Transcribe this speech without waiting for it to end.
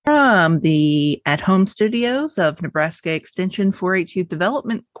from the at-home studios of Nebraska Extension 4-H Youth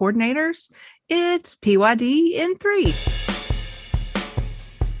Development Coordinators. It's PYD in 3.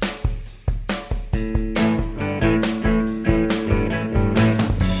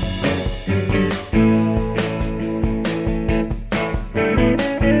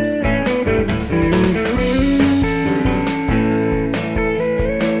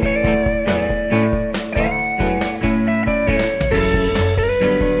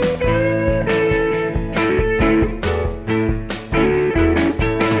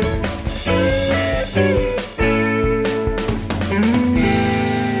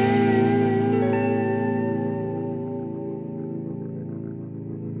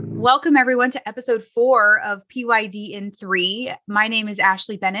 Welcome, everyone, to episode 4 of PYD in 3. My name is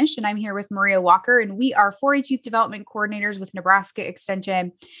Ashley Benish, and I'm here with Maria Walker, and we are 4-H Youth Development Coordinators with Nebraska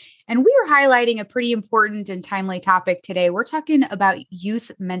Extension. And we are highlighting a pretty important and timely topic today. We're talking about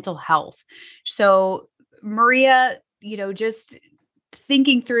youth mental health. So, Maria, just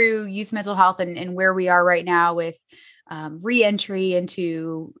thinking through youth mental health and where we are right now with re-entry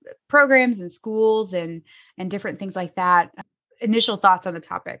into programs and schools and different things like that. Initial thoughts on the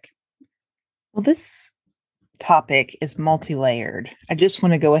topic. Well, this topic is multi-layered. I just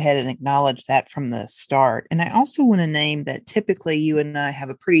want to go ahead and acknowledge that from the start. And I also want to name that typically you and I have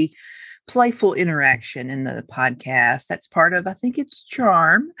a pretty playful interaction in the podcast. That's part of, I think, its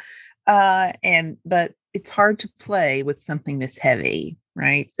charm. But it's hard to play with something this heavy,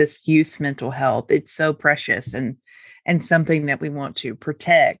 right? This youth mental health. It's so precious and something that we want to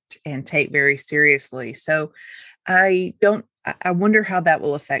protect and take very seriously. So I wonder how that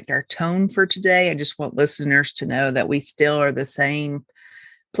will affect our tone for today. I just want listeners to know that we still are the same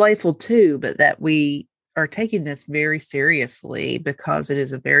playful too, but that we are taking this very seriously because it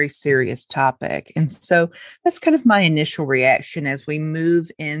is a very serious topic. And so that's kind of my initial reaction as we move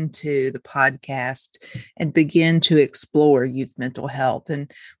into the podcast and begin to explore youth mental health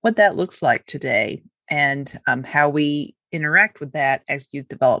and what that looks like today and how we interact with that as youth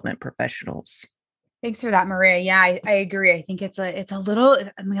development professionals. Thanks for that, Maria. Yeah, I agree. I think I'm a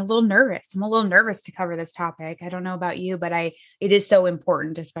little nervous. I'm a little nervous to cover this topic. I don't know about you, but it is so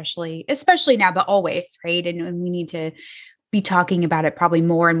important, especially now, but always, right? And we need to be talking about it probably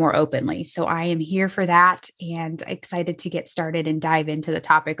more and more openly. So I am here for that and excited to get started and dive into the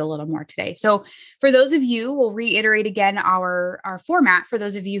topic a little more today. So for those of you, we'll reiterate again our format. For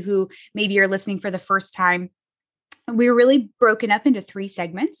those of you who maybe are listening for the first time, we're really broken up into 3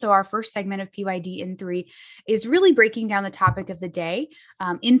 segments. So our first segment of PYD in 3 is really breaking down the topic of the day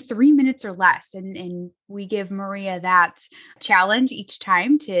in 3 minutes or less. And we give Maria that challenge each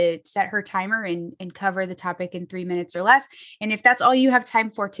time to set her timer and cover the topic in 3 minutes or less. And if that's all you have time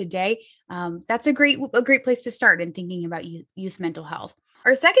for today, that's a great place to start in thinking about youth mental health.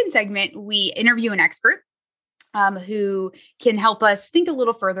 Our second segment, we interview an expert who can help us think a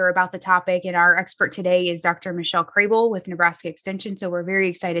little further about the topic. And our expert today is Dr. Michelle Crable with Nebraska Extension. So we're very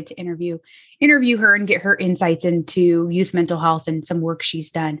excited to interview her and get her insights into youth mental health and some work she's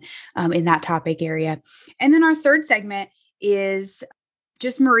done in that topic area. And then our third segment is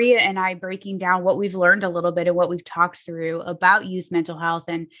just Maria and I breaking down what we've learned a little bit and what we've talked through about youth mental health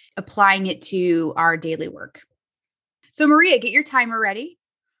and applying it to our daily work. So Maria, get your timer ready.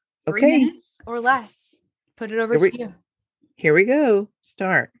 3 minutes or less. Put it over to you. Here we go.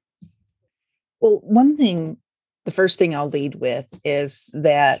 Start. Well, the first thing I'll lead with is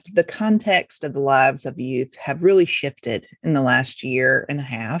that the context of the lives of youth have really shifted in the last year and a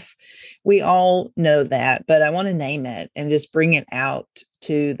half. We all know that, but I want to name it and just bring it out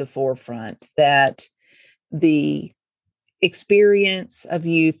to the forefront that the experience of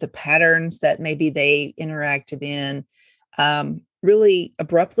youth, the patterns that maybe they interacted in, really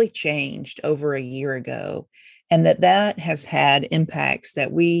abruptly changed over a year ago, and that has had impacts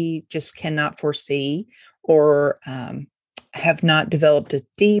that we just cannot foresee or have not developed a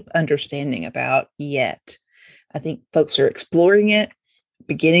deep understanding about yet. I think folks are exploring it,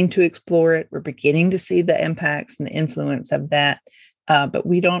 beginning to explore it. We're beginning to see the impacts and the influence of that, but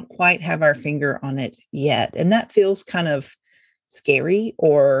we don't quite have our finger on it yet. And that feels kind of scary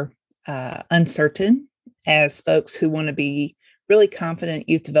or uncertain as folks who want to be really confident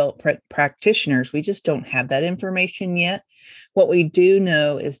youth development practitioners. We just don't have that information yet. What we do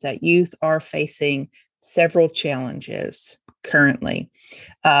know is that youth are facing several challenges currently.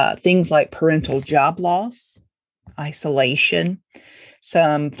 Things like parental job loss, isolation,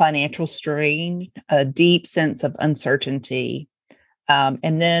 some financial strain, a deep sense of uncertainty,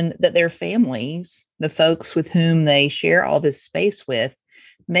 and then that their families, the folks with whom they share all this space with,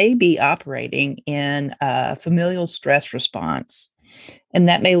 may be operating in a familial stress response. And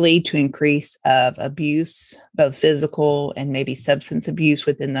that may lead to increase of abuse, both physical and maybe substance abuse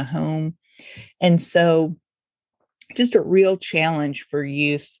within the home. And so just a real challenge for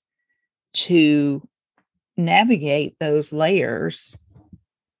youth to navigate those layers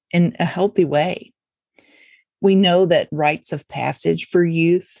in a healthy way. We know that rites of passage for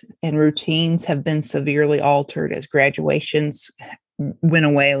youth and routines have been severely altered as graduations went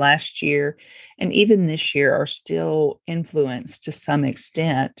away last year, and even this year are still influenced to some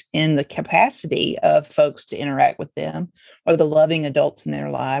extent in the capacity of folks to interact with them or the loving adults in their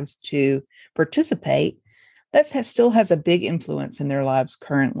lives to participate. Still has a big influence in their lives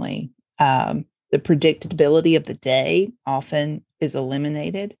currently. The predictability of the day often is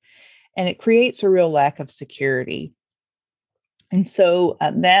eliminated, and it creates a real lack of security. And so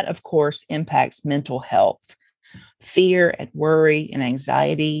that, of course, impacts mental health. Fear and worry and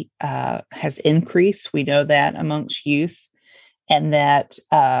anxiety has increased. We know that amongst youth, and that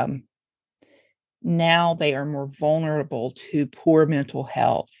now they are more vulnerable to poor mental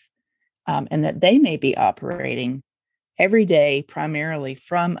health, and that they may be operating every day primarily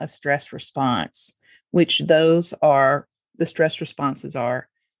from a stress response, which the stress responses are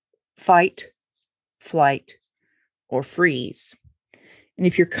fight, flight, or freeze. And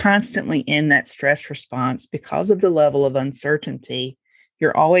if you're constantly in that stress response because of the level of uncertainty,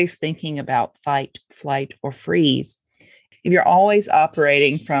 you're always thinking about fight, flight, or freeze. If you're always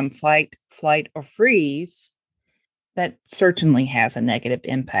operating from fight, flight, or freeze, that certainly has a negative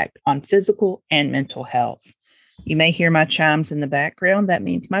impact on physical and mental health. You may hear my chimes in the background. That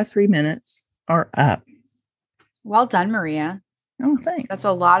means my 3 minutes are up. Well done, Maria. Oh, thanks. That's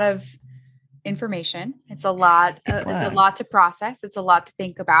a lot of information. It's a lot. It's a lot to process. It's a lot to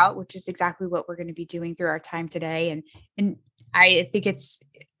think about, which is exactly what we're going to be doing through our time today. And I think it's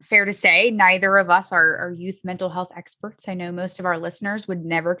fair to say neither of us are youth mental health experts. I know most of our listeners would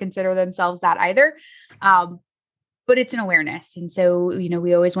never consider themselves that either. But it's an awareness. And so,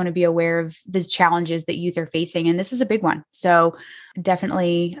 we always want to be aware of the challenges that youth are facing. And this is a big one. So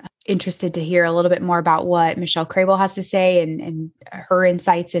definitely interested to hear a little bit more about what Michelle Crable has to say and her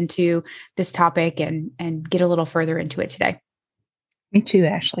insights into this topic and get a little further into it today. Me too,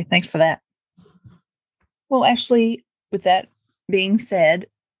 Ashley. Thanks for that. Well, Ashley, with that being said,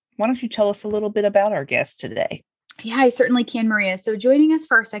 why don't you tell us a little bit about our guest today? Yeah, I certainly can, Maria. So joining us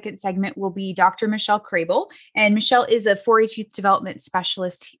for our second segment will be Dr. Michelle Crable. And Michelle is a 4-H youth development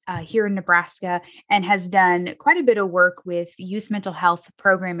specialist here in Nebraska and has done quite a bit of work with youth mental health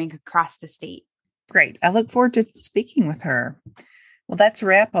programming across the state. Great. I look forward to speaking with her. Well, that's a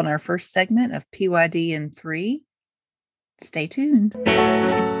wrap on our first segment of PYD in 3. Stay tuned.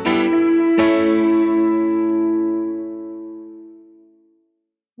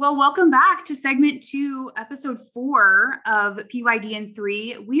 Well, welcome back to segment 2, episode 4 of PYD in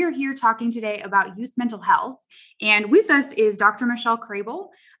 3. We are here talking today about youth mental health. And with us is Dr. Michelle Crable,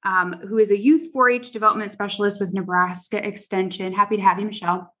 who is a youth 4-H development specialist with Nebraska Extension. Happy to have you,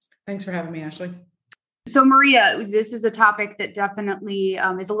 Michelle. Thanks for having me, Ashley. So, Maria, this is a topic that definitely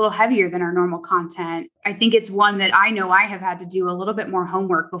is a little heavier than our normal content. I think it's one that I know I have had to do a little bit more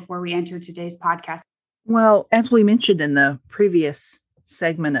homework before we enter today's podcast. Well, as we mentioned in the previous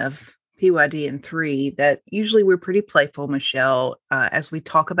segment of PYD in 3, that usually we're pretty playful, Michelle, as we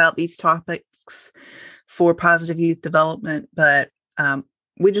talk about these topics for positive youth development. But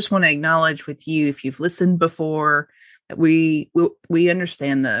we just want to acknowledge with you, if you've listened before, that we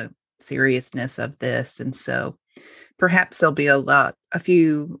understand the seriousness of this. And so perhaps there'll be a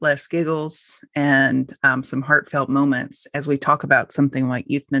few less giggles and some heartfelt moments as we talk about something like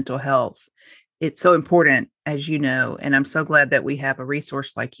youth mental health. It's so important, as you know, and I'm so glad that we have a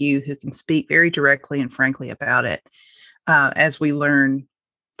resource like you who can speak very directly and frankly about it as we learn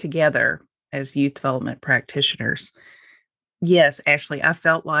together as youth development practitioners. Yes, Ashley, I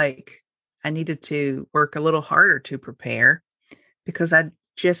felt like I needed to work a little harder to prepare because I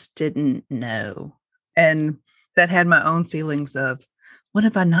just didn't know. And that had my own feelings of, what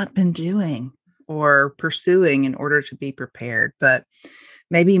have I not been doing or pursuing in order to be prepared? But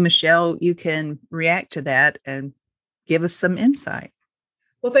maybe, Michelle, you can react to that and give us some insight.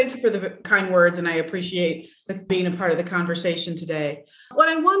 Well, thank you for the kind words, and I appreciate being a part of the conversation today. What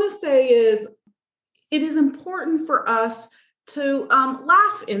I want to say is it is important for us to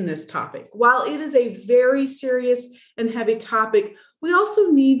laugh in this topic. While it is a very serious and heavy topic, we also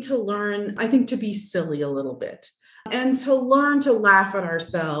need to learn, I think, to be silly a little bit and to learn to laugh at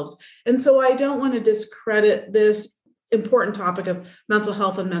ourselves. And so I don't want to discredit this important topic of mental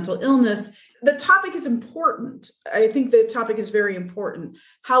health and mental illness. The topic is important. I think the topic is very important.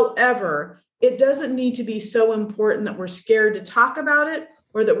 However, it doesn't need to be so important that we're scared to talk about it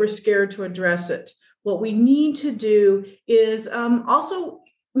or that we're scared to address it. What we need to do is also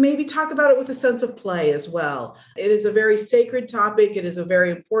maybe talk about it with a sense of play as well. It is a very sacred topic. It is a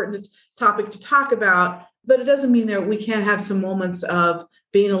very important topic to talk about, but it doesn't mean that we can't have some moments of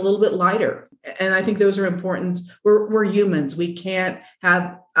being a little bit lighter. And I think those are important. We're humans. We can't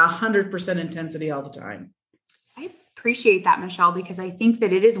have 100% intensity all the time. I appreciate that, Michelle, because I think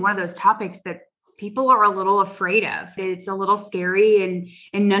that it is one of those topics that people are a little afraid of. It's a little scary,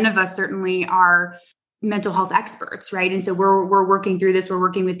 and none of us certainly are mental health experts, right? And so we're working through this. We're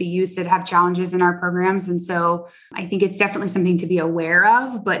working with the youth that have challenges in our programs. And so I think it's definitely something to be aware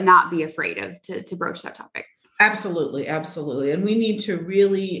of, but not be afraid of to broach that topic. Absolutely. Absolutely. And we need to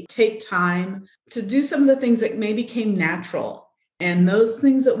really take time to do some of the things that maybe came natural. And those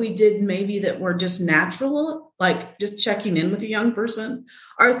things that we did maybe that were just natural, like just checking in with a young person,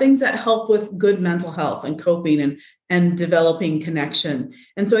 are things that help with good mental health and coping and developing connection.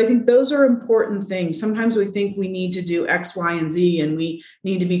 And so I think those are important things. Sometimes we think we need to do X, Y, and Z, and we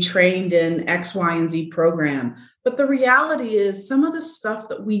need to be trained in X, Y, and Z program. But the reality is some of the stuff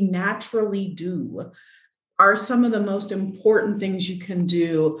that we naturally do are some of the most important things you can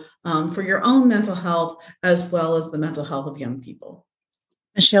do for your own mental health, as well as the mental health of young people.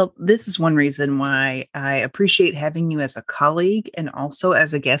 Michelle, this is one reason why I appreciate having you as a colleague and also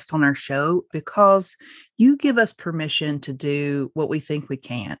as a guest on our show, because you give us permission to do what we think we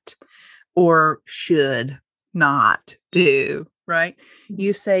can't or should not do, right?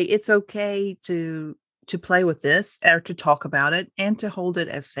 You say it's okay to play with this or to talk about it and to hold it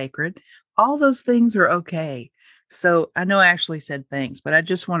as sacred. All those things are okay. So I know I actually said thanks, but I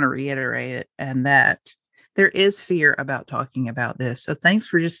just want to reiterate it, and that there is fear about talking about this. So thanks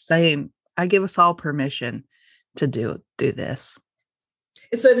for just saying, I give us all permission to do this.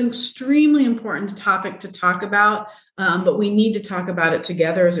 It's an extremely important topic to talk about, but we need to talk about it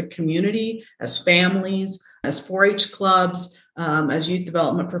together as a community, as families, as 4-H clubs, as youth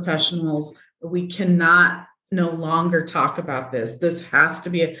development professionals. We cannot no longer talk about this. This has to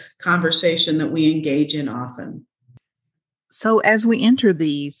be a conversation that we engage in often. So as we enter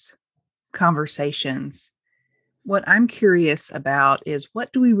these conversations, what I'm curious about is,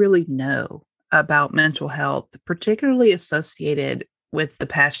 what do we really know about mental health, particularly associated with the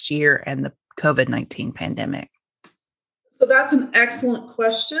past year and the COVID-19 pandemic? So that's an excellent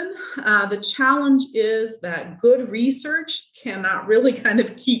question. The challenge is that good research cannot really kind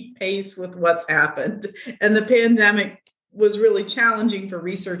of keep pace with what's happened. And the pandemic was really challenging for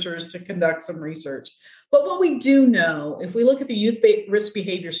researchers to conduct some research. But what we do know, if we look at the Youth Risk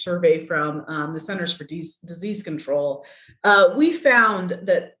Behavior Survey from the Centers for Disease Control, we found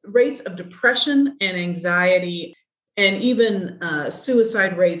that rates of depression and anxiety and even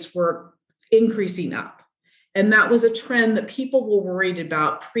suicide rates were increasing up. And that was a trend that people were worried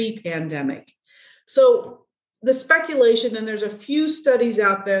about pre-pandemic. So the speculation, and there's a few studies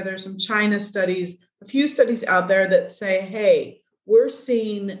out there, there's some China studies, a few studies out there that say, hey, we're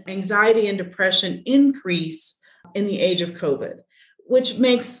seeing anxiety and depression increase in the age of COVID, which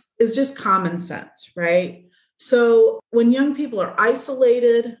is just common sense, right? So when young people are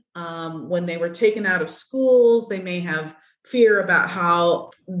isolated, when they were taken out of schools, they may have fear about how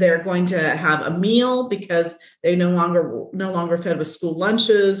they're going to have a meal because they no longer fed with school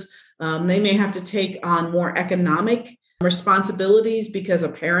lunches. They may have to take on more economic responsibilities because a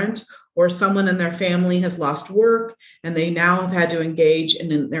parent or someone in their family has lost work and they now have had to engage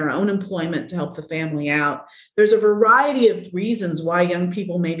in their own employment to help the family out. There's a variety of reasons why young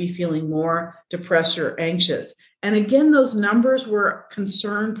people may be feeling more depressed or anxious. And again, those numbers were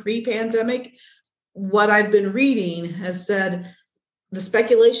concerned pre-pandemic. What I've been reading has said the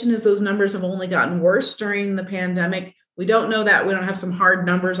speculation is those numbers have only gotten worse during the pandemic. We don't know that. We don't have some hard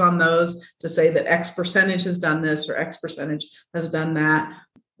numbers on those to say that X percentage has done this or X percentage has done that.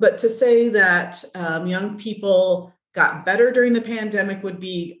 But to say that young people got better during the pandemic would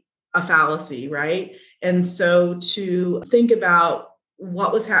be a fallacy, right? And so to think about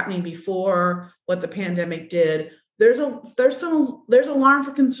what was happening before, what the pandemic did, there's alarm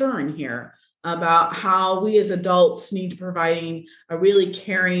for concern here about how we as adults need to providing a really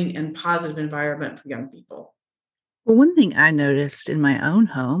caring and positive environment for young people. Well, one thing I noticed in my own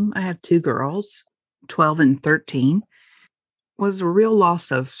home, I have 2 girls, 12 and 13, was a real loss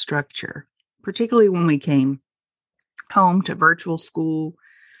of structure, particularly when we came home to virtual school,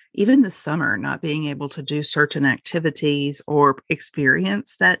 even this summer, not being able to do certain activities or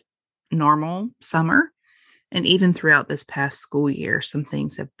experience that normal summer. And even throughout this past school year, some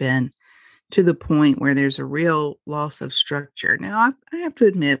things have been to the point where there's a real loss of structure. Now, I have to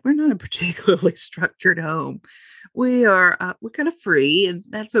admit, we're not a particularly structured home. We're kind of free, and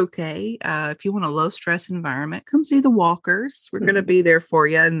that's okay. If you want a low stress environment, come see the Walkers. We're going to be there for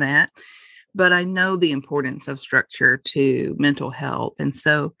you in that. But I know the importance of structure to mental health. And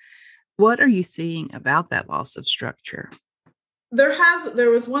so, what are you seeing about that loss of structure?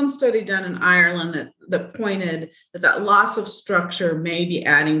 There was one study done in Ireland that pointed that loss of structure may be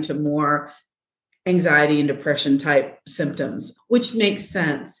adding to more anxiety and depression type symptoms, which makes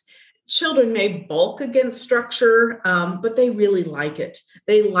sense. Children may bulk against structure, but they really like it.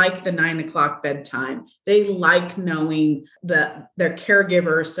 They like the 9 o'clock bedtime. They like knowing that their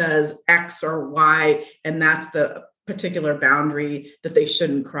caregiver says X or Y, and that's the particular boundary that they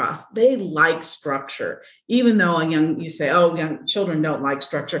shouldn't cross. They like structure, even though you say, oh, young children don't like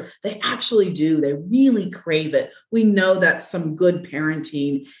structure. They actually do. They really crave it. We know that some good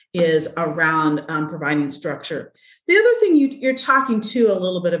parenting is around providing structure. The other thing you're talking to a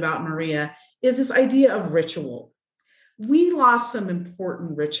little bit about, Maria, is this idea of ritual. We lost some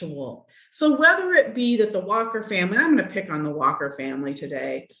important ritual. So whether it be that the Walker family, I'm going to pick on the Walker family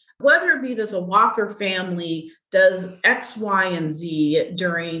today, whether it be that the Walker family does X, Y, and Z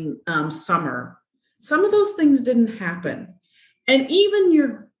during summer, some of those things didn't happen. And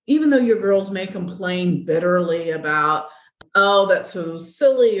even though your girls may complain bitterly about, oh, that's so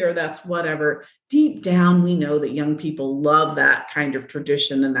silly or that's whatever, deep down, we know that young people love that kind of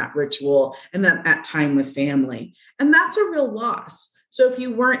tradition and that ritual and that time with family. And that's a real loss. So if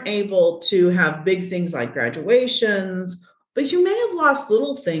you weren't able to have big things like graduations, but you may have lost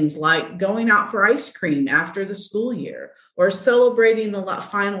little things like going out for ice cream after the school year, or celebrating the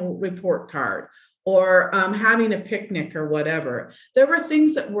final report card, or having a picnic or whatever. There were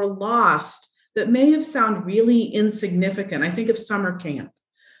things that were lost that may have sounded really insignificant. I think of summer camp.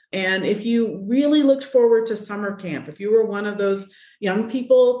 And if you really looked forward to summer camp, if you were one of those young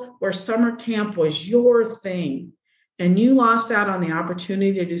people where summer camp was your thing, and you lost out on the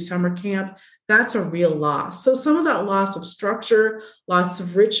opportunity to do summer camp, that's a real loss. So some of that loss of structure, loss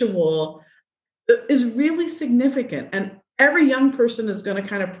of ritual is really significant. And every young person is going to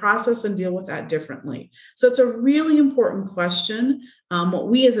kind of process and deal with that differently. So it's a really important question. What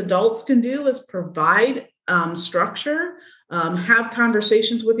we as adults can do is provide structure, have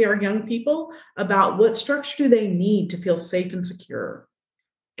conversations with our young people about what structure do they need to feel safe and secure.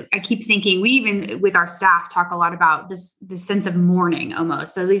 I keep thinking, we even with our staff talk a lot about this sense of mourning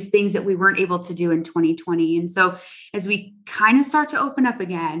almost. So these things that we weren't able to do in 2020. And so as we kind of start to open up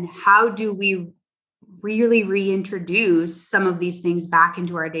again, how do we really reintroduce some of these things back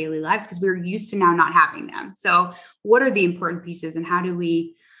into our daily lives? Because we're used to now not having them. So what are the important pieces, and how do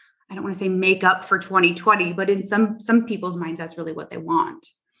we, I don't want to say make up for 2020, but in some people's minds, that's really what they want.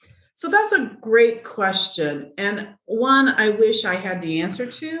 So that's a great question. And one I wish I had the answer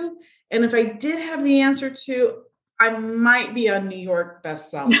to. And if I did have the answer to, I might be a New York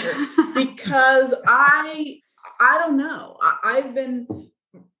bestseller because I don't know. I've been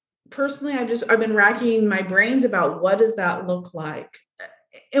racking my brains about what does that look like.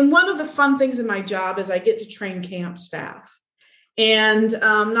 And one of the fun things in my job is I get to train camp staff. And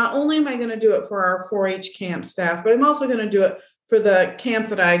not only am I going to do it for our 4-H camp staff, but I'm also going to do it for the camp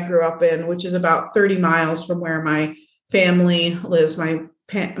that I grew up in, which is about 30 miles from where my family lives. My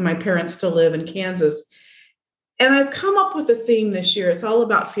parents still live in Kansas. And I've come up with a theme this year. It's all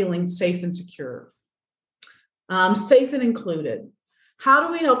about feeling safe and secure, safe and included. How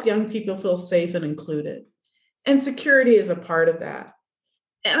do we help young people feel safe and included? And security is a part of that.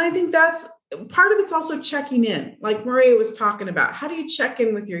 And I think that's part of it's also checking in, like Maria was talking about. How do you check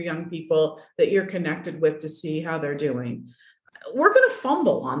in with your young people that you're connected with to see how they're doing? We're going to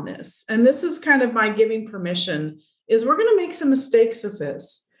fumble on this. And this is kind of my giving permission, is we're going to make some mistakes of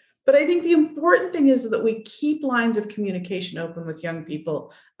this. But I think the important thing is that we keep lines of communication open with young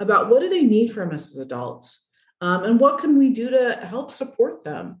people about what do they need from us as adults, and what can we do to help support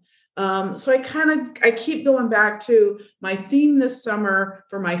them. So I keep going back to my theme this summer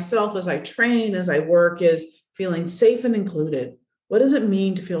for myself as I train, as I work, is feeling safe and included. What does it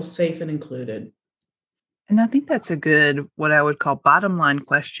mean to feel safe and included? And I think that's a good, what I would call bottom line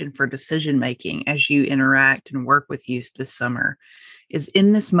question for decision making as you interact and work with youth this summer is,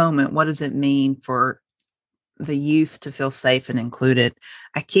 in this moment, what does it mean for the youth to feel safe and included?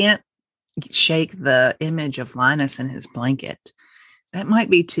 I can't shake the image of Linus and his blanket. That might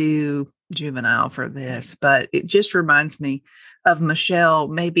be too juvenile for this, but it just reminds me of Michelle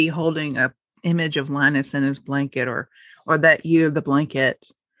maybe holding a image of Linus in his blanket, or that the blanket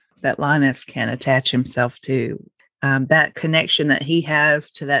that Linus can attach himself to. that connection that he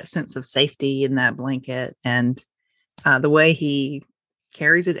has to that sense of safety in that blanket, and the way he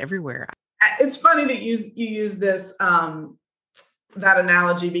carries it everywhere. It's funny that you use this that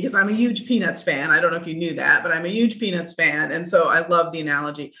analogy, because I'm a huge Peanuts fan. I don't know if you knew that, but I'm a huge Peanuts fan. And so I love the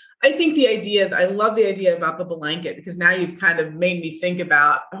analogy. I love the idea about the blanket, because now you've kind of made me think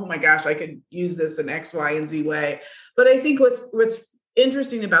about, oh my gosh, I could use this in X, Y, and Z way. But I think what's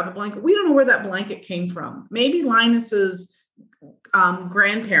interesting about the blanket, we don't know where that blanket came from. Maybe Linus's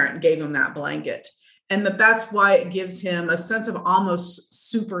grandparent gave him that blanket, and that's why it gives him a sense of almost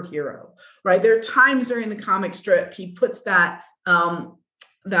superhero, right? There are times during the comic strip, he puts that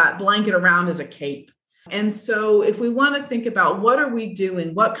blanket around as a cape. And so if we want to think about what are we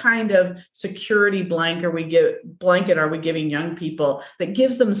doing, what kind of security blanket are we giving young people that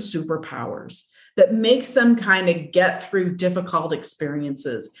gives them superpowers, that makes them kind of get through difficult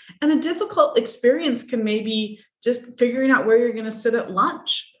experiences. And a difficult experience can maybe just figuring out where you're going to sit at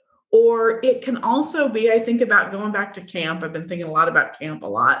lunch. Or it can also be, I think about going back to camp, I've been thinking a lot about camp a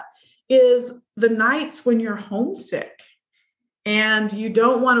lot, is the nights when you're homesick and you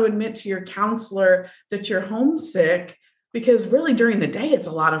don't want to admit to your counselor that you're homesick, because really during the day, it's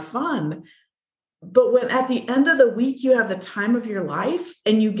a lot of fun. But when at the end of the week, you have the time of your life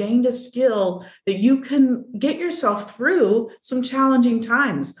and you gained a skill that you can get yourself through some challenging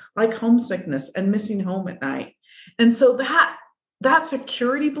times like homesickness and missing home at night. And so that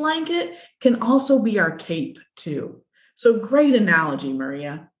security blanket can also be our cape too. So great analogy,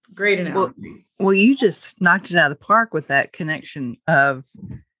 Maria. Great analogy. Well, you just knocked it out of the park with that connection of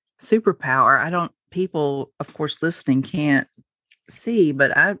superpower. People, of course, listening can't see,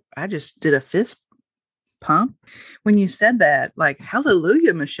 but I just did a fist pump when you said that. Like,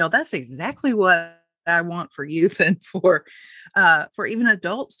 hallelujah, Michelle. That's exactly what I want for youth and for even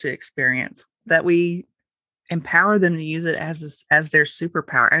adults to experience, that we empower them to use it as their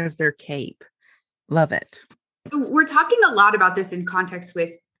superpower, as their cape. Love it. We're talking a lot about this in context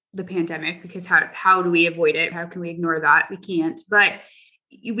with the pandemic, because how do we avoid it? How can we ignore that? We can't. But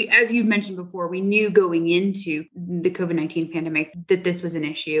as you mentioned before, we knew going into the COVID-19 pandemic that this was an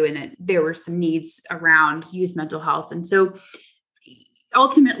issue and that there were some needs around youth mental health. And so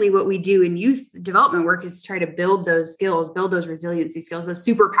ultimately what we do in youth development work is try to build those skills, build those resiliency skills, those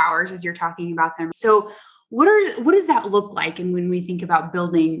superpowers, as you're talking about them. So what does that look like? And when we think about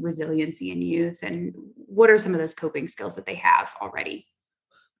building resiliency in youth, and what are some of those coping skills that they have already?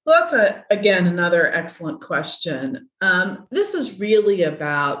 Well, that's again, another excellent question. This is really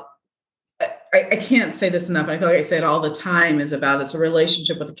about, I can't say this enough. I feel like I say it all the time, it's a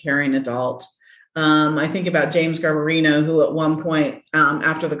relationship with a caring adult. I think about James Garbarino, who at one point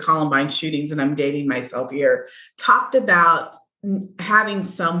after the Columbine shootings, and I'm dating myself here, talked about having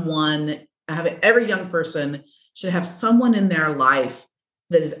every young person should have someone in their life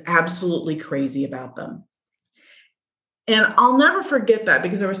that is absolutely crazy about them. And I'll never forget that,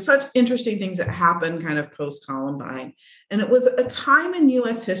 because there were such interesting things that happened kind of post-Columbine. And it was a time in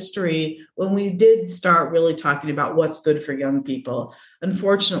U.S. history when we did start really talking about what's good for young people.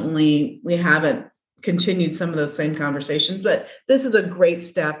 Unfortunately, we haven't continued some of those same conversations, but this is a great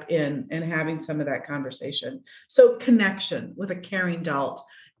step in having some of that conversation. So connection with a caring adult.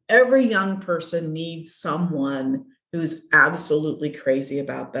 Every young person needs someone who's absolutely crazy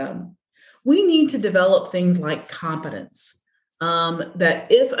about them. We need to develop things like competence, that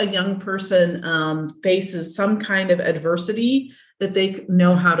if a young person faces some kind of adversity, that they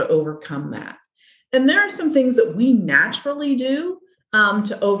know how to overcome that. And there are some things that we naturally do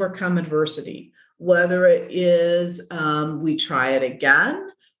to overcome adversity, whether it is we try it again,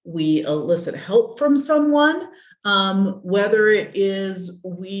 we elicit help from someone, whether it is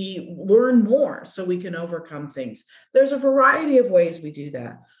we learn more so we can overcome things. There's a variety of ways we do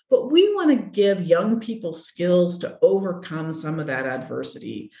that. But we want to give young people skills to overcome some of that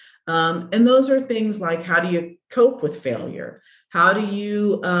adversity. And those are things like, how do you cope with failure? How do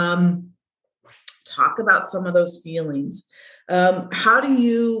you talk about some of those feelings? How do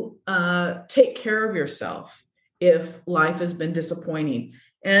you take care of yourself if life has been disappointing?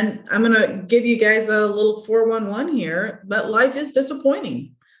 And I'm going to give you guys a little 411 here, but life is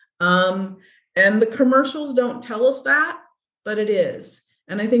disappointing. And the commercials don't tell us that, but it is.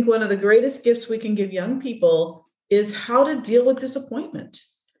 And I think one of the greatest gifts we can give young people is how to deal with disappointment.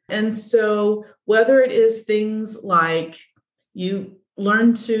 And so whether it is things like you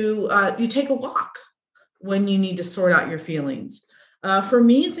learn to, you take a walk when you need to sort out your feelings. For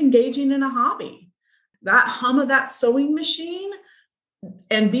me, it's engaging in a hobby. That hum of that sewing machine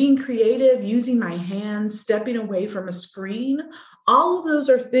and being creative, using my hands, stepping away from a screen, All of those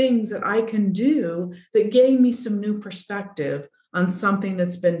are things that I can do that gain me some new perspective on something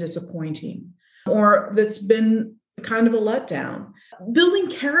that's been disappointing or that's been kind of a letdown. Building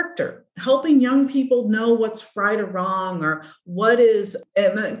character, helping young people know what's right or wrong or what is,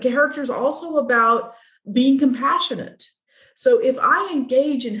 and the character is also about being compassionate. So if I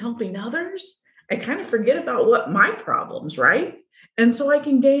engage in helping others, I kind of forget about what my problems, right? And so I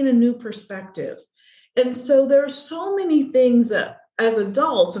can gain a new perspective. And so there are so many things that as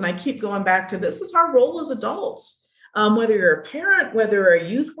adults, and I keep going back to this is our role as adults, whether you're a parent, whether you're a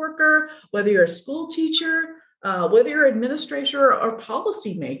youth worker, whether you're a school teacher, whether you're an administrator or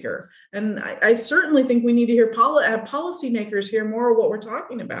policymaker. And I certainly think we need to have policymakers hear more of what we're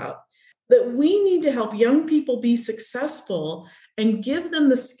talking about, that we need to help young people be successful and give them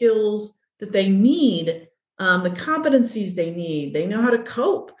the skills that they need, the competencies they need. They know how to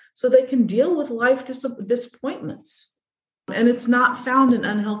cope so they can deal with life disappointments. And it's not found in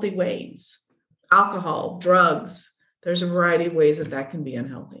unhealthy ways. Alcohol, drugs, there's a variety of ways that can be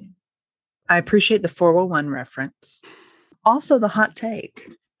unhealthy. I appreciate the 411 reference. Also, the hot take.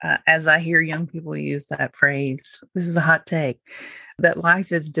 As I hear young people use that phrase, this is a hot take, that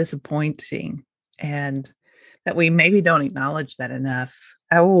life is disappointing and that we maybe don't acknowledge that enough.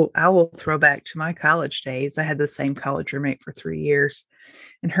 I will throw back to my college days. I had the same college roommate for 3 years,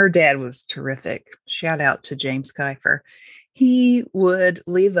 and her dad was terrific. Shout out to James Kiefer. He would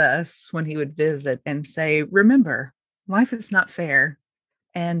leave us when he would visit and say, remember, life is not fair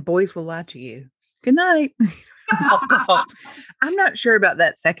and boys will lie to you. Good night. I'm not sure about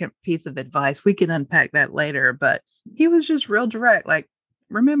that second piece of advice. We can unpack that later, but he was just real direct. Like,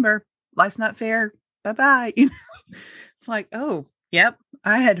 remember, life's not fair. Bye-bye. It's like, oh, yep.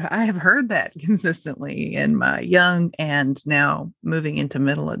 I have heard that consistently in my young and now moving into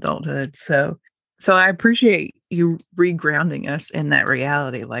middle adulthood. So I appreciate you regrounding us in that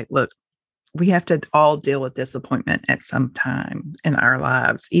reality. Like, look, we have to all deal with disappointment at some time in our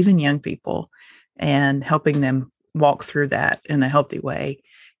lives, even young people, and helping them walk through that in a healthy way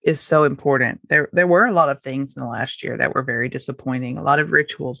is so important. There were a lot of things in the last year that were very disappointing, a lot of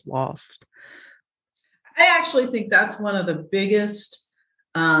rituals lost. I actually think that's one of the biggest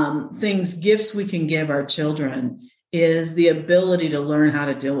gifts we can give our children is the ability to learn how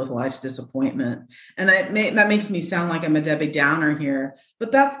to deal with life's disappointment. And that makes me sound like I'm a Debbie Downer here,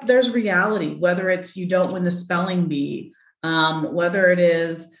 but there's reality, whether it's you don't win the spelling bee, whether it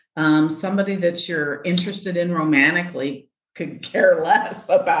is somebody that you're interested in romantically could care less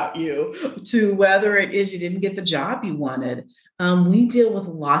about you, to whether it is you didn't get the job you wanted. We deal with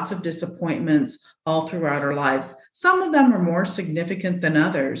lots of disappointments all throughout our lives. Some of them are more significant than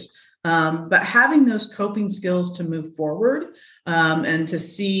others. But having those coping skills to move forward and to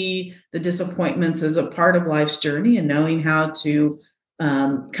see the disappointments as a part of life's journey and knowing how to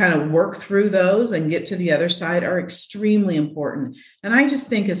kind of work through those and get to the other side are extremely important. And I just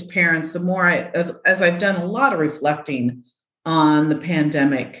think as parents, the more as I've done a lot of reflecting on the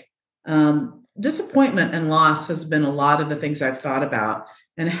pandemic, disappointment and loss has been a lot of the things I've thought about.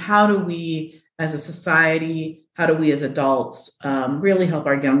 And how do we as a society, how do we as adults really help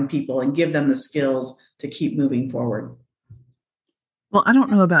our young people and give them the skills to keep moving forward? Well, I don't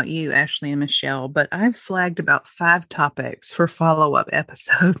know about you, Ashley and Michelle, but I've flagged about 5 topics for follow-up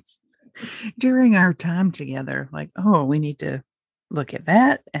episodes during our time together. Like, oh, we need to look at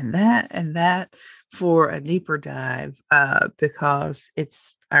that and that and that for a deeper dive because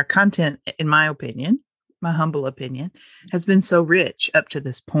it's our content, in my opinion, my humble opinion, has been so rich up to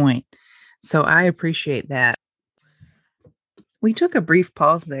this point. So I appreciate that. We took a brief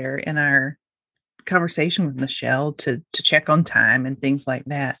pause there in our conversation with Michelle to check on time and things like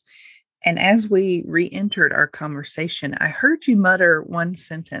that. And as we re-entered our conversation, I heard you mutter one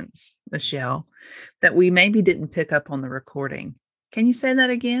sentence, Michelle, that we maybe didn't pick up on the recording. Can you say that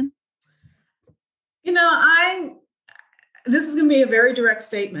again? This is going to be a very direct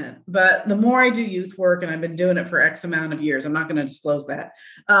statement, but the more I do youth work, and I've been doing it for X amount of years, I'm not going to disclose that.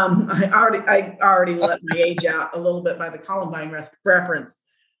 I already let my age out a little bit by the Columbine reference.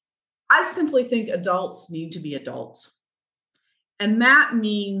 I simply think adults need to be adults. And that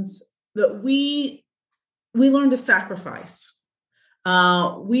means that we learn to sacrifice.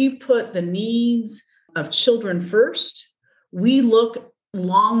 We put the needs of children first. We look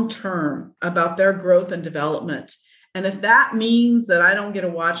long-term about their growth and development. And if that means that I don't get to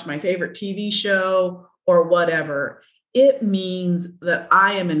watch my favorite TV show or whatever, it means that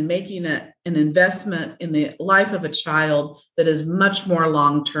I am making an investment in the life of a child that is much more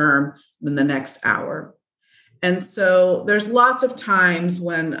long-term than the next hour. And so there's lots of times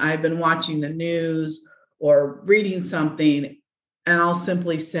when I've been watching the news or reading something, And I'll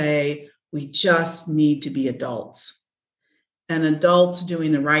simply say, we just need to be adults, and adults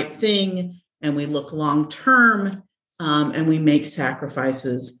doing the right thing. And we look long term, and we make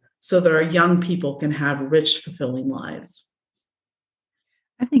sacrifices so that our young people can have rich, fulfilling lives.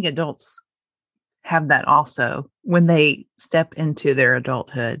 I think adults have that also when they step into their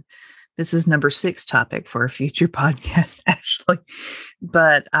adulthood. This is number 6 topic for a future podcast, Ashley.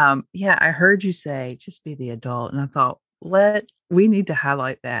 But yeah, I heard you say, just be the adult. And I thought, we need to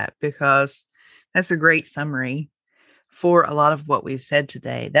highlight that, because that's a great summary for a lot of what we've said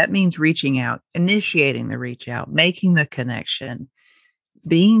today. That means reaching out, initiating the reach out, making the connection,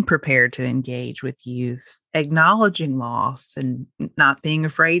 being prepared to engage with youth, acknowledging loss and not being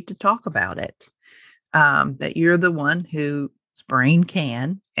afraid to talk about it. That you're the one whose brain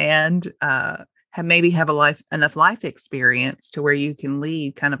can and have enough life experience to where you can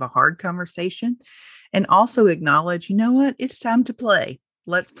lead kind of a hard conversation, and also acknowledge, you know what, it's time to play.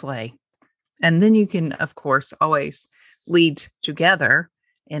 Let's play. And then you can, of course, always lead together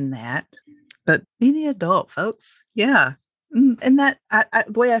in that, but be the adult, folks. Yeah. And that,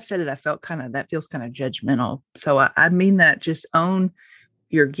 the way I said it, I felt that feels kind of judgmental. So I mean that, just own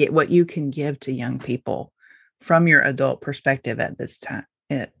what you can give to young people from your adult perspective at this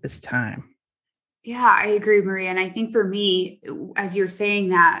time. Yeah, I agree, Maria. And I think for me, as you're saying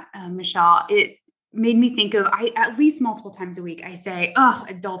that, Michelle, it made me think of, at least multiple times a week, I say,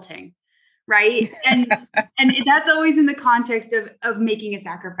 adulting. Right. And that's always in the context of making a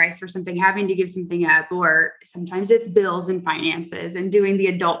sacrifice for something, having to give something up, or sometimes it's bills and finances and doing the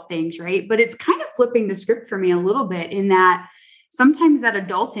adult things. Right. But it's kind of flipping the script for me a little bit, in that sometimes that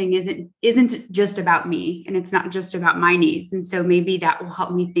adulting isn't just about me, and it's not just about my needs. And so maybe that will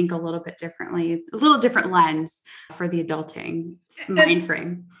help me think a little bit differently, a little different lens for the adulting mind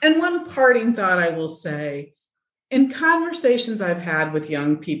frame. And one parting thought I will say, in conversations I've had with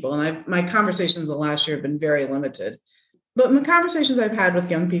young people, and my conversations the last year have been very limited, but in the conversations I've had with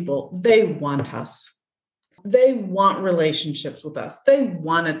young people, they want us. They want relationships with us. They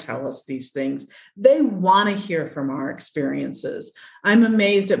want to tell us these things. They want to hear from our experiences. I'm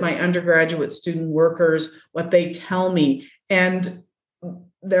amazed at my undergraduate student workers, what they tell me. And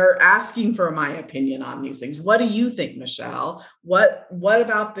they're asking for my opinion on these things. What do you think, Michelle? What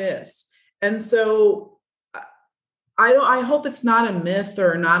about this? And so I hope it's not a myth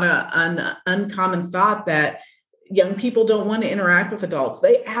or not an uncommon thought that young people don't want to interact with adults.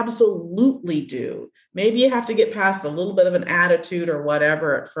 They absolutely do. Maybe you have to get past a little bit of an attitude or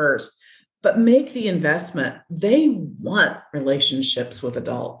whatever at first, but make the investment. They want relationships with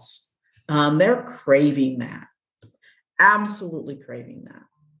adults. They're craving that. Absolutely craving that.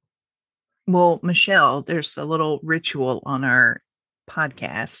 Well, Michelle, there's a little ritual on our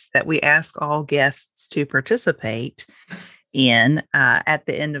podcast that we ask all guests to participate in at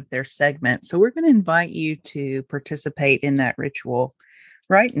the end of their segment. So we're going to invite you to participate in that ritual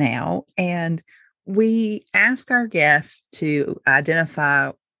right now. And we ask our guests to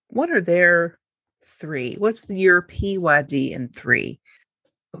identify, what are their 3? What's your PYD in 3?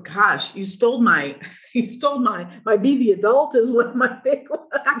 Oh, gosh, you stole my be the adult is one of my big ones.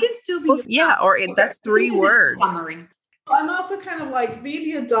 That can still be. That's 3 words. Summary. I'm also kind of like, be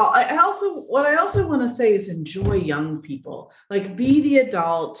the adult. What I also want to say is enjoy young people. Like, be the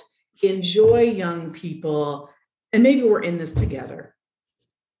adult, enjoy young people, and maybe we're in this together.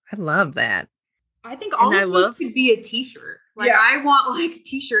 I love that. I think all of these could be a t-shirt. I want a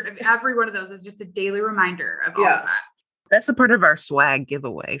t-shirt of every one of those as just a daily reminder of all of that. That's a part of our swag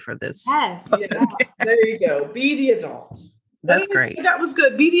giveaway for this. Yes. There you go. Be the adult. That's great. That was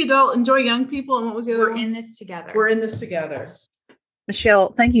good. Be the adult, enjoy young people. And what was the other one? We're in this together. We're in this together.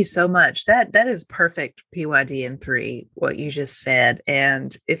 Michelle, thank you so much. That is perfect PYD in 3, what you just said.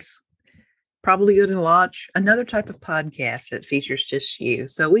 And it's probably going to launch another type of podcast that features just you.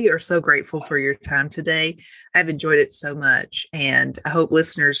 So we are so grateful for your time today. I've enjoyed it so much, and I hope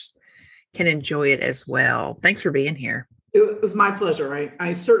listeners can enjoy it as well. Thanks for being here. It was my pleasure.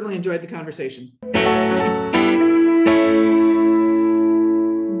 I certainly enjoyed the conversation.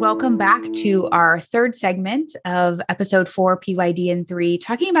 Welcome back to our 3rd segment of episode 4, PYD in 3,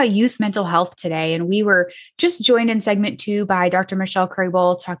 talking about youth mental health today. And we were just joined in segment 2 by Dr. Michelle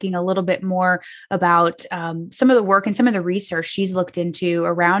Crable, talking a little bit more about some of the work and some of the research she's looked into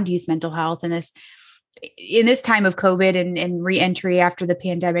around youth mental health in this time of COVID and reentry after the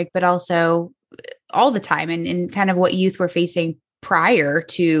pandemic, but also all the time and kind of what youth were facing prior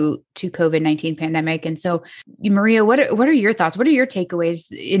to COVID-19 pandemic. And so, Maria, what are your thoughts? What are your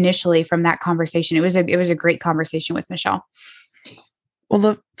takeaways initially from that conversation? It was a great conversation with Michelle. Well,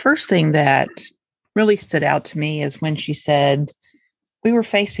 the first thing that really stood out to me is when she said, we were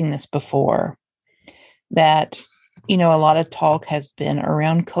facing this before, that, a lot of talk has been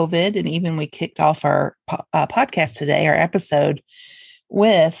around COVID. And even we kicked off our podcast today, our episode,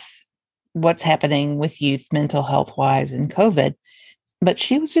 with what's happening with youth mental health wise in COVID. But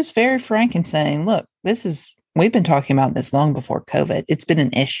she was just very frank in saying, look, we've been talking about this long before COVID. It's been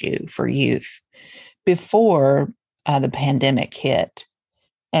an issue for youth before the pandemic hit.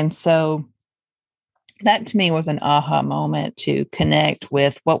 And so that to me was an aha moment to connect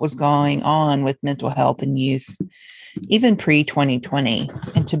with what was going on with mental health in youth, even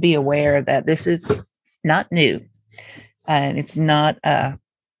pre-2020, and to be aware that this is not new. And it's not a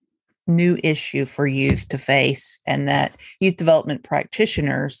new issue for youth to face, and that youth development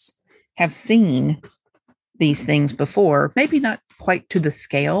practitioners have seen these things before, maybe not quite to the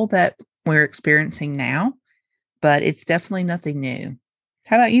scale that we're experiencing now, but it's definitely nothing new.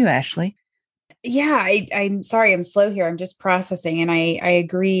 How about you, Ashley? Yeah, I'm sorry, I'm slow here. I'm just processing. And I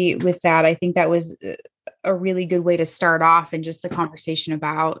agree with that. I think that was a really good way to start off, and just the conversation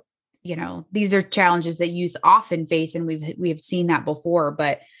about, these are challenges that youth often face. And we've seen that before,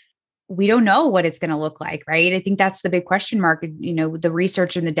 but we don't know what it's going to look like, right? I think that's the big question mark. The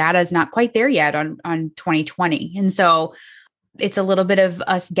research and the data is not quite there yet on 2020. And so it's a little bit of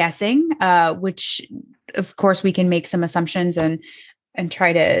us guessing, which of course we can make some assumptions and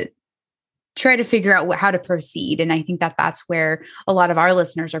try to figure out how to proceed. And I think that that's where a lot of our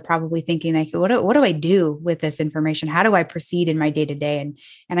listeners are probably thinking, like, what do I do with this information? How do I proceed in my day-to-day?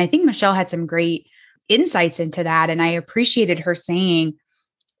 And I think Michelle had some great insights into that. And I appreciated her saying,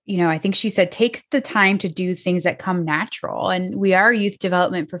 I think she said, take the time to do things that come natural. And we are youth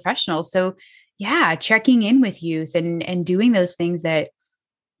development professionals. So yeah, checking in with youth and doing those things that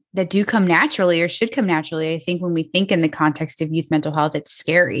do come naturally or should come naturally. I think when we think in the context of youth mental health, it's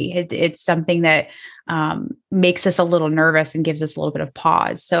scary. It's something that makes us a little nervous and gives us a little bit of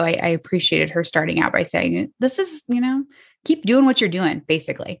pause. So I appreciated her starting out by saying, this is, keep doing what you're doing,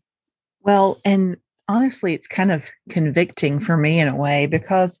 basically. Well, and honestly, it's kind of convicting for me in a way,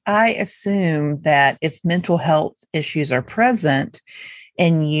 because I assume that if mental health issues are present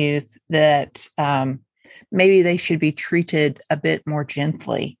in youth, that maybe they should be treated a bit more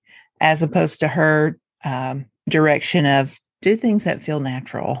gently, as opposed to her direction of do things that feel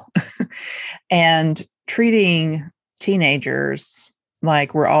natural. And treating teenagers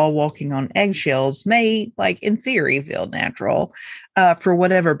like we're all walking on eggshells may, like in theory, feel natural for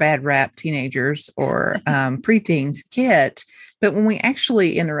whatever bad rap teenagers or preteens get. But when we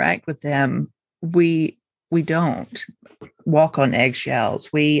actually interact with them, we don't walk on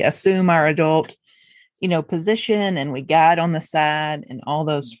eggshells. We assume our adult position, and we guide on the side, and all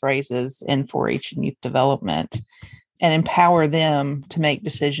those phrases in 4-H and youth development, and empower them to make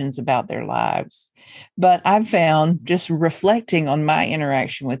decisions about their lives. But I've found, just reflecting on my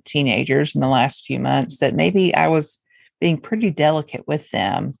interaction with teenagers in the last few months, that maybe I was being pretty delicate with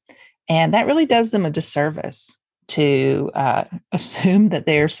them. And that really does them a disservice to assume that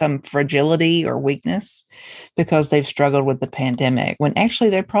there's some fragility or weakness because they've struggled with the pandemic, when actually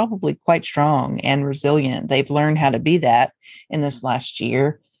they're probably quite strong and resilient. They've learned how to be that in this last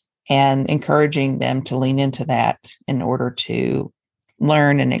year, and encouraging them to lean into that in order to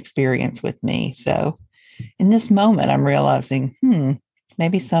learn and experience with me. So in this moment, I'm realizing,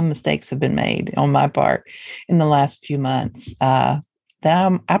 maybe some mistakes have been made on my part in the last few months that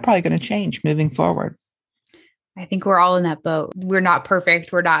I'm probably going to change moving forward. I think we're all in that boat. We're not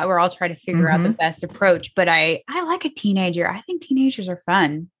perfect. We're all trying to figure out the best approach, but I like a teenager. I think teenagers are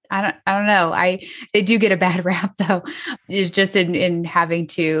fun. I don't know. They do get a bad rap though. It's just in having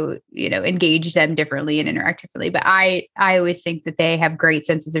to, engage them differently and interact differently. But I always think that they have great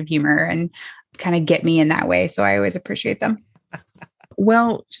senses of humor and kind of get me in that way. So I always appreciate them.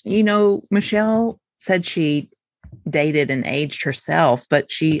 Well, Michelle said she dated and aged herself,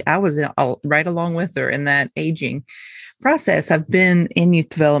 but I was right along with her in that aging process. I've been in youth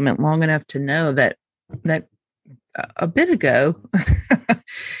development long enough to know that a bit ago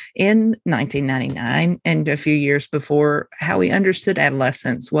in 1999 and a few years before, how we understood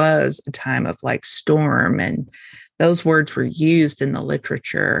adolescence was a time of like storm, and those words were used in the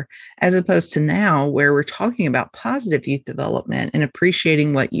literature, as opposed to now where we're talking about positive youth development and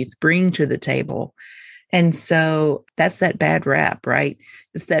appreciating what youth bring to the table. And so that's that bad rap, right?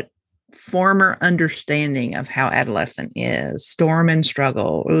 It's that former understanding of how adolescent is, storm and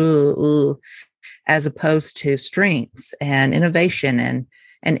struggle, as opposed to strengths and innovation and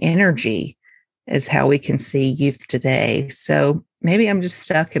energy is how we can see youth today. So maybe I'm just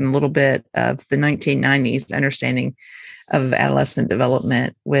stuck in a little bit of the 1990s understanding of adolescent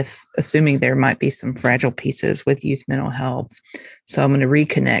development, with assuming there might be some fragile pieces with youth mental health. So I'm going to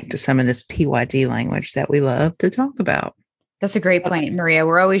reconnect to some of this PYD language that we love to talk about. That's a great point, Maria.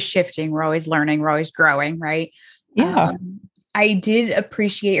 We're always shifting. We're always learning. We're always growing, right? Yeah. I did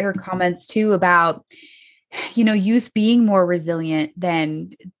appreciate her comments too about, youth being more resilient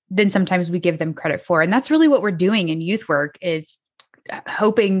than sometimes we give them credit for. And that's really what we're doing in youth work, is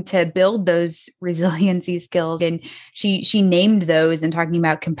hoping to build those resiliency skills. And she named those and talking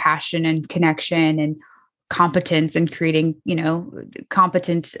about compassion and connection and competence and creating,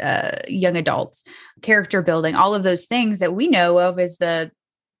 competent young adults, character building, all of those things that we know of as the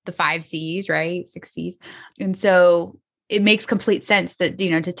 5 C's, right? 6 C's. And so it makes complete sense that,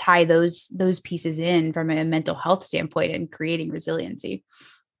 to tie those pieces in from a mental health standpoint and creating resiliency.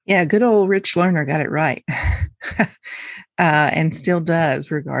 Yeah, good old Rich Lerner got it right. And still does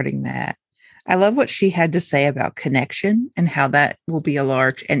regarding that. I love what she had to say about connection and how that will be a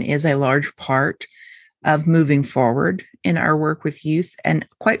large and is a large part of moving forward in our work with youth, and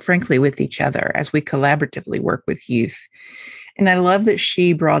quite frankly, with each other as we collaboratively work with youth. And I love that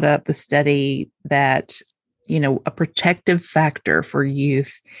she brought up the study that, a protective factor for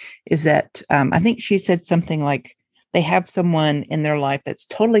youth is that I think she said something like they have someone in their life that's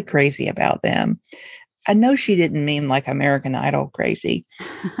totally crazy about them. I know she didn't mean like American Idol crazy.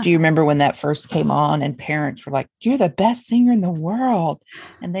 Do you remember when that first came on and parents were like, "You're the best singer in the world."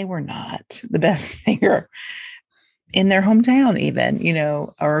 And they were not the best singer in their hometown even,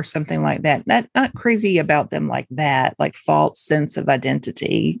 or something like that. Not crazy about them like that, like false sense of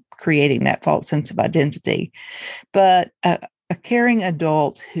identity, creating that false sense of identity, but a caring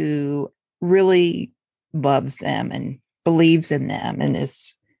adult who really loves them and believes in them and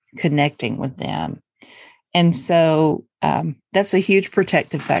is connecting with them. And so that's a huge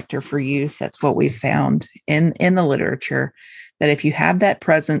protective factor for youth. That's what we've found in the literature, that if you have that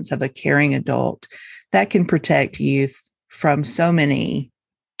presence of a caring adult, that can protect youth from so many,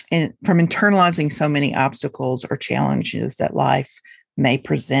 and from internalizing so many obstacles or challenges that life may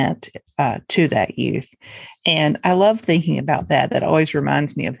present to that youth. And I love thinking about that. That always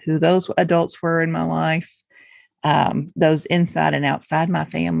reminds me of who those adults were in my life, those inside and outside my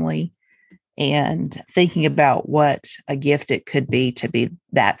family, and thinking about what a gift it could be to be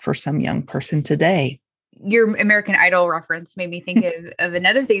that for some young person today. Your American Idol reference made me think of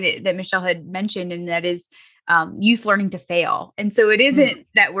another thing that Michelle had mentioned, and that is youth learning to fail. And so it isn't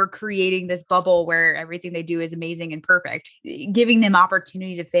that we're creating this bubble where everything they do is amazing and perfect, giving them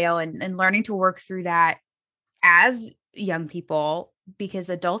opportunity to fail and learning to work through that as young people, because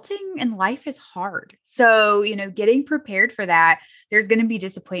adulting and life is hard. So, getting prepared for that, there's going to be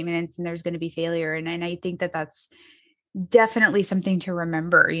disappointments and there's going to be failure. And I think that that's definitely something to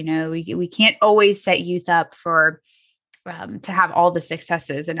remember. We can't always set youth up for to have all the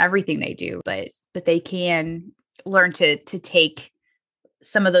successes and everything they do, but they can learn to take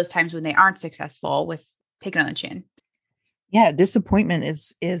some of those times when they aren't successful with taking on the chin. Yeah, disappointment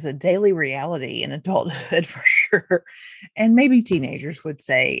is a daily reality in adulthood for sure. And maybe teenagers would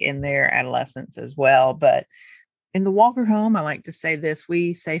say in their adolescence as well. But in the Walker home, I like to say this: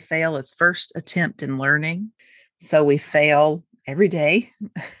 we say fail is first attempt in learning. So we fail every day.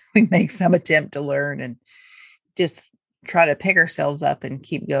 We make some attempt to learn and just try to pick ourselves up and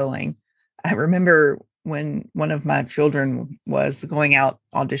keep going. I remember when one of my children was going out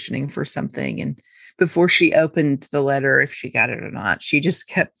auditioning for something, and before she opened the letter, if she got it or not, she just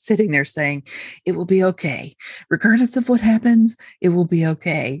kept sitting there saying, "It will be okay. Regardless of what happens, it will be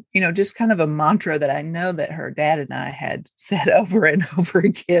okay." Just kind of a mantra that I know that her dad and I had said over and over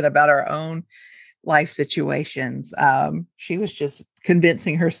again about our own life situations. She was just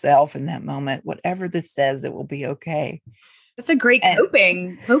convincing herself in that moment, whatever this says, it will be okay. That's a great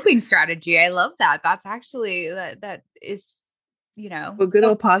coping strategy. I love that. That's actually, that is, well, good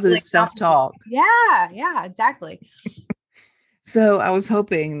old positive self-talk. Yeah, exactly. So I was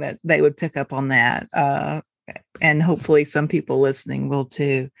hoping that they would pick up on that. And hopefully some people listening will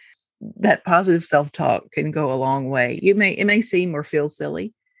too. That positive self-talk can go a long way. It may seem or feel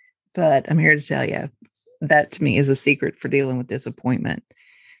silly, but I'm here to tell you that to me is a secret for dealing with disappointment.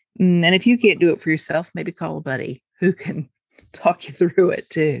 And if you can't do it for yourself, maybe call a buddy who can talk you through it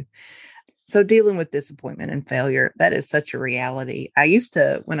too. So dealing with disappointment and failure, that is such a reality. I used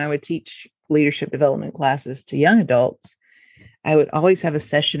to, when I would teach leadership development classes to young adults, I would always have a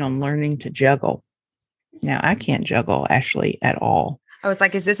session on learning to juggle. Now, I can't juggle, Ashley, at all. I was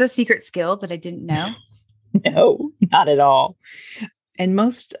like, is this a secret skill that I didn't know? No, not at all. And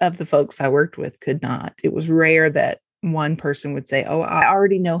most of the folks I worked with could not. It was rare that one person would say, "Oh, I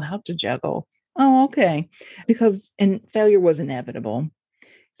already know how to juggle." Oh, okay. Because and failure was inevitable.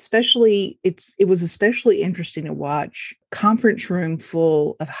 Especially it was especially interesting to watch conference room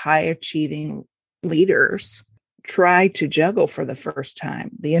full of high achieving leaders try to juggle for the first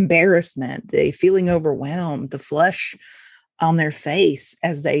time. The embarrassment, the feeling overwhelmed, the flush on their face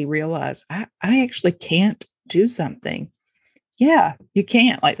as they realize I actually can't do something. Yeah, you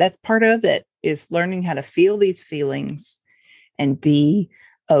can't. Like that's part of it is learning how to feel these feelings and be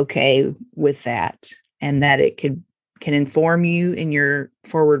okay with that, and that it can inform you in your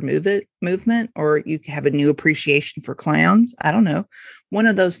forward movement, or you can have a new appreciation for clowns. I don't know. One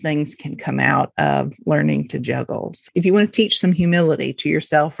of those things can come out of learning to juggle. If you want to teach some humility to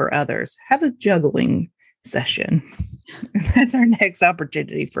yourself or others, have a juggling session. That's our next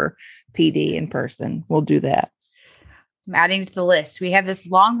opportunity for PD in person. We'll do that. I'm adding to the list. We have this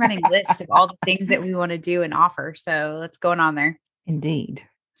long running list of all the things that we want to do and offer. So let's go on there. Indeed.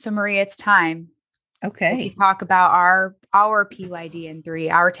 So Maria, it's time. Okay. We talk about our PYD in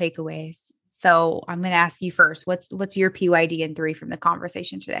 3, our takeaways. So I'm going to ask you first. What's your PYD in 3 from the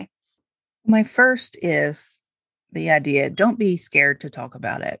conversation today? My first is the idea, don't be scared to talk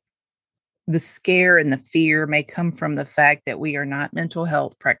about it. The scare and the fear may come from the fact that we are not mental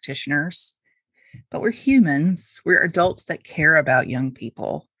health practitioners, but we're humans. We're adults that care about young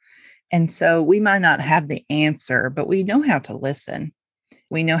people. And so we might not have the answer, but we know how to listen.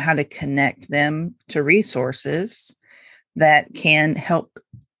 We know how to connect them to resources that can help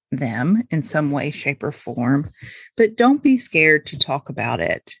them in some way, shape, or form. But don't be scared to talk about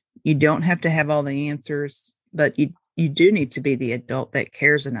it. You don't have to have all the answers, but you do need to be the adult that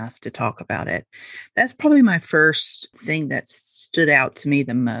cares enough to talk about it. That's probably my first thing that stood out to me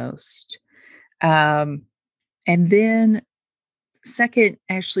the most. And then second,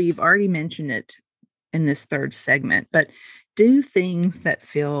 Ashley, you've already mentioned it in this third segment, but do things that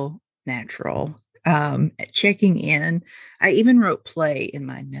feel natural. Checking in. I even wrote play in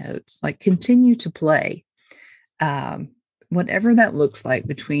my notes, like continue to play. Whatever that looks like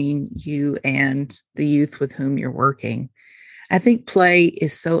between you and the youth with whom you're working. I think play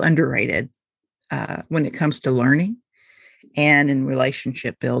is so underrated when it comes to learning and in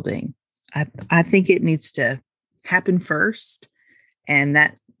relationship building. I think it needs to happen first, and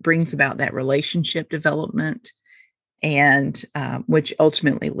that brings about that relationship development, and which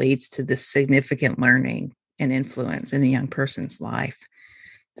ultimately leads to this significant learning and influence in a young person's life.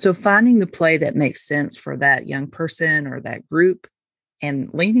 So finding the play that makes sense for that young person or that group and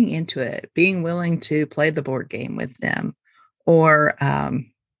leaning into it, being willing to play the board game with them, or,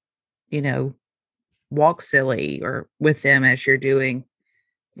 walk silly or with them as you're doing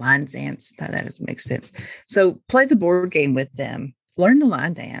line dance. That doesn't make sense. So play the board game with them, learn the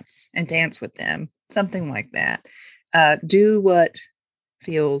line dance and dance with them, something like that. Do what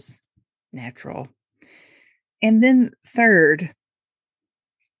feels natural. And then third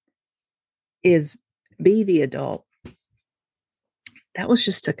is be the adult. That was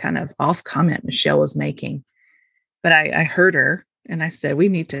just a kind of off comment Michelle was making, but I heard her and I said, we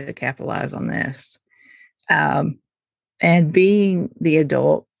need to capitalize on this. And being the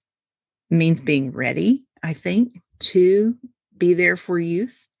adult means being ready, I think, to be there for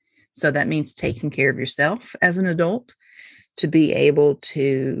youth. So that means taking care of yourself as an adult to be able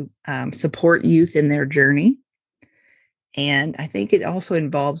to support youth in their journey. And I think it also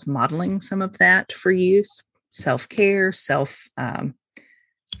involves modeling some of that for youth, self-care,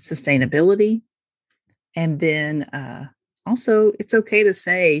 sustainability. And then also it's okay to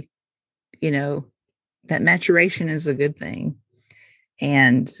say, that maturation is a good thing.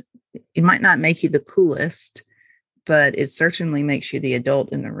 And it might not make you the coolest, but it certainly makes you the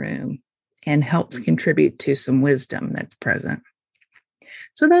adult in the room and helps contribute to some wisdom that's present.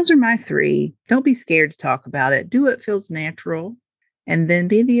 So those are my 3. Don't be scared to talk about it. Do what feels natural, and then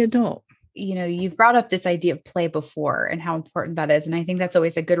be the adult. You've brought up this idea of play before and how important that is. And I think that's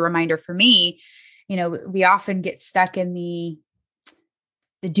always a good reminder for me. We often get stuck in the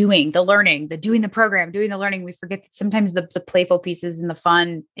doing, the learning, the doing the program, doing the learning. We forget that sometimes the playful pieces and the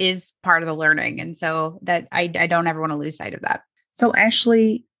fun is part of the learning. And so that I don't ever want to lose sight of that. So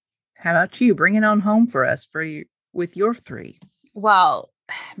Ashley, how about you? Bring it on home for us with your 3. Well,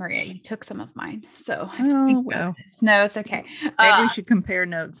 Maria, you took some of mine. So well, no, it's okay. Maybe we should compare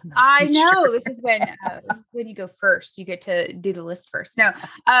notes. I know this is when you go first. You get to do the list first. No,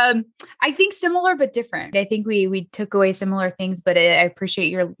 I think similar but different. I think we took away similar things, but I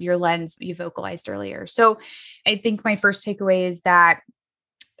appreciate your lens you vocalized earlier. So I think my first takeaway is that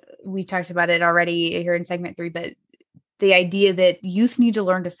we talked about it already here in segment 3, but the idea that youth need to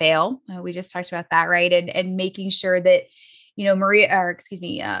learn to fail. We just talked about that, right? And making sure that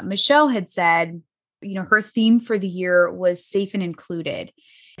Michelle had said, her theme for the year was safe and included.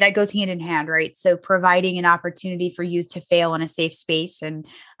 That goes hand in hand, right? So providing an opportunity for youth to fail in a safe space and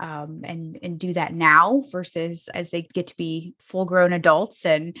do that now versus as they get to be full grown adults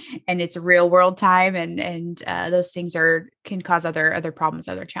and it's real world time and those things can cause other problems,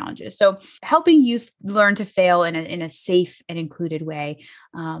 other challenges. So helping youth learn to fail in a safe and included way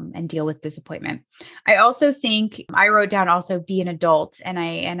and deal with disappointment. I also think I wrote down also be an adult, and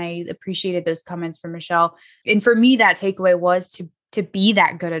I appreciated those comments from Michelle. And for me, that takeaway was to be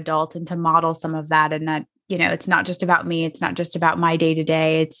that good adult and to model some of that. And that, it's not just about me. It's not just about my day to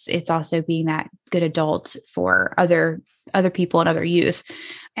day. It's also being that good adult for other people and other youth.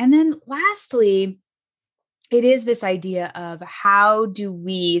 And then lastly, it is this idea of so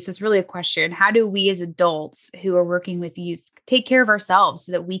it's really a question, how do we as adults who are working with youth take care of ourselves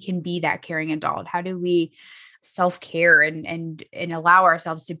so that we can be that caring adult? How do we self-care and allow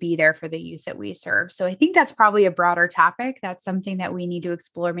ourselves to be there for the youth that we serve? So I think that's probably a broader topic. That's something that we need to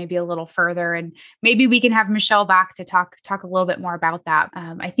explore maybe a little further. And maybe we can have Michelle back to talk a little bit more about that.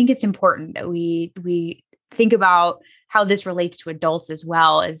 I think it's important that we think about how this relates to adults as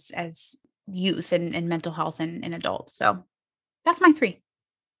well as youth and mental health and adults. So that's my 3.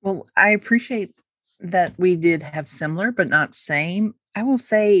 Well, I appreciate that we did have similar, but not same. I will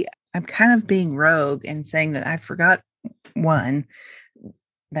say I'm kind of being rogue and saying that I forgot one.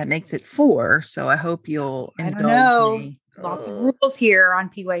 That makes it 4. So I hope you'll indulge me. Lots of rules here on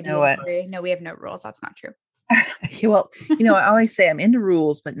PYD. No, we have no rules. That's not true. Well, I always say I'm into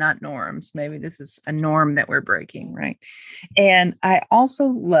rules, but not norms. Maybe this is a norm that we're breaking, right? And I also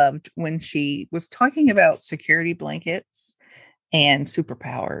loved when she was talking about security blankets and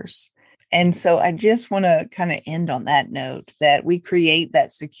superpowers. And so I just want to kind of end on that note that we create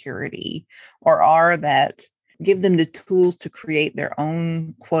that security give them the tools to create their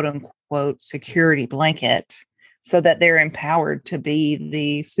own quote unquote security blanket so that they're empowered to be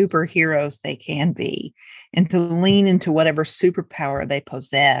the superheroes they can be and to lean into whatever superpower they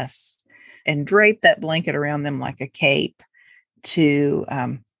possess and drape that blanket around them like a cape to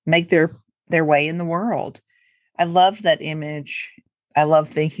make their way in the world. I love that image. I love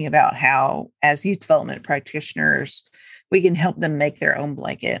thinking about how, as youth development practitioners, we can help them make their own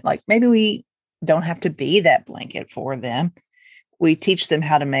blanket. Like maybe we don't have to be that blanket for them. We teach them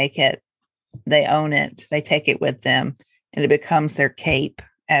how to make it. They own it. They take it with them, and it becomes their cape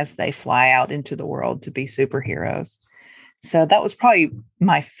as they fly out into the world to be superheroes. So that was probably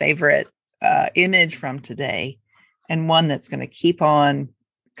my favorite image from today, and one that's going to keep on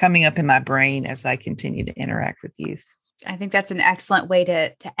coming up in my brain as I continue to interact with youth. I think that's an excellent way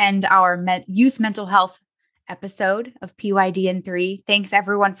to end our youth mental health episode of PYD in 3. Thanks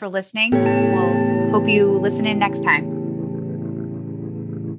everyone for listening. We'll hope you listen in next time.